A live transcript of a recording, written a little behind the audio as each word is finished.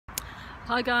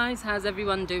Hi guys, how's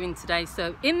everyone doing today?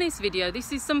 So in this video,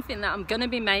 this is something that I'm going to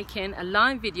be making a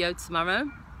live video tomorrow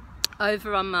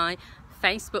over on my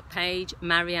Facebook page,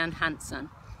 Marianne Hanson.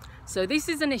 So this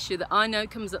is an issue that I know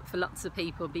comes up for lots of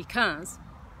people because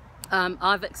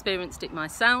I've experienced it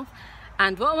myself,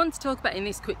 and what I want to talk about in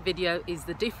this quick video is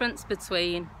the difference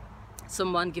between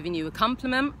someone giving you a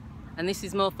compliment, and this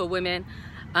is more for women,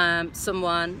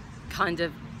 someone kind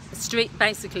of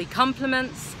basically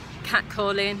compliments,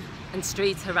 catcalling and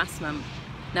street harassment.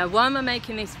 Now, why am I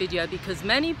making this video? Because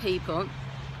many people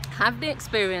have the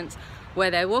experience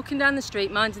where they're walking down the street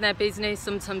minding their business,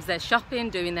 sometimes they're shopping,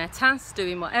 doing their tasks,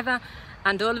 doing whatever,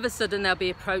 and all of a sudden they'll be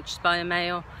approached by a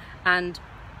male. And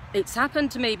it's happened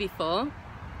to me before.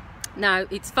 Now,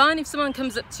 it's fine if someone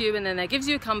comes up to you and then they gives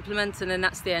you a compliment and then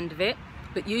that's the end of it,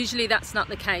 but usually that's not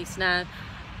the case. Now,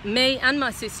 me and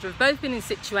my sister have both been in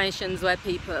situations where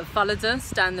people have followed us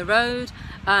down the road.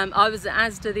 I was at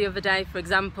Asda the other day, for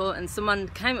example, and someone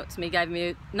came up to me, gave me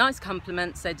a nice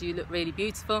compliment, said you look really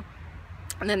beautiful,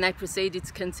 and then they proceeded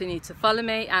to continue to follow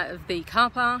me out of the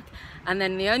car park. And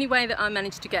then the only way that I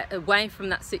managed to get away from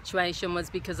that situation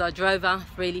was because I drove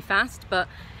off really fast. But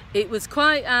it was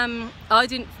quite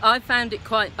I found it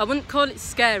quite, I wouldn't call it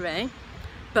scary,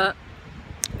 but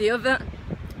the other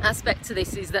aspect to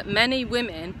this is that many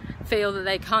women feel that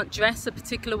they can't dress a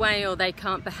particular way or they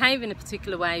can't behave in a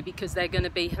particular way because they're going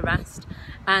to be harassed.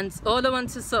 And all I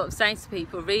want to sort of say to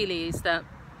people really is that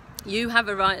you have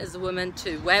a right as a woman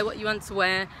to wear what you want to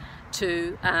wear,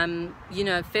 to you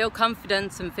know, feel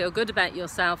confident and feel good about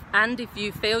yourself. And if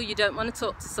you feel you don't want to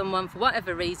talk to someone for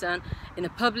whatever reason in a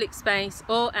public space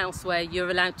or elsewhere, you're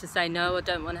allowed to say, no, I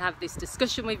don't want to have this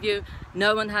discussion with you.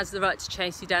 No one has the right to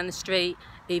chase you down the street,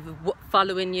 either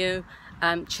following you,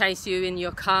 chase you in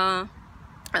your car,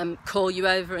 call you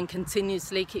over and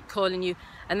continuously keep calling you.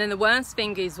 And then the worst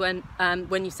thing is when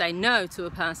you say no to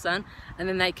a person and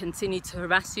then they continue to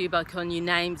harass you by calling you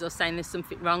names or saying there's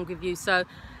something wrong with you. So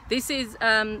this is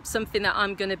something that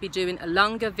I'm going to be doing a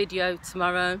longer video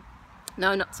tomorrow.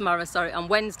 No, not tomorrow, sorry, on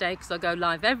Wednesday, because I go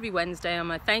live every Wednesday on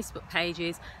my Facebook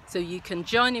pages, so you can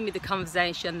join in with the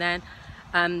conversation then.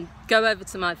 Go over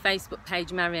to my Facebook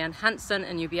page, Marianne Hanson,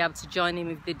 and you'll be able to join in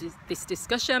with this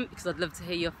discussion because I'd love to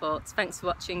hear your thoughts. Thanks for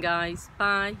watching, guys.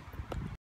 Bye.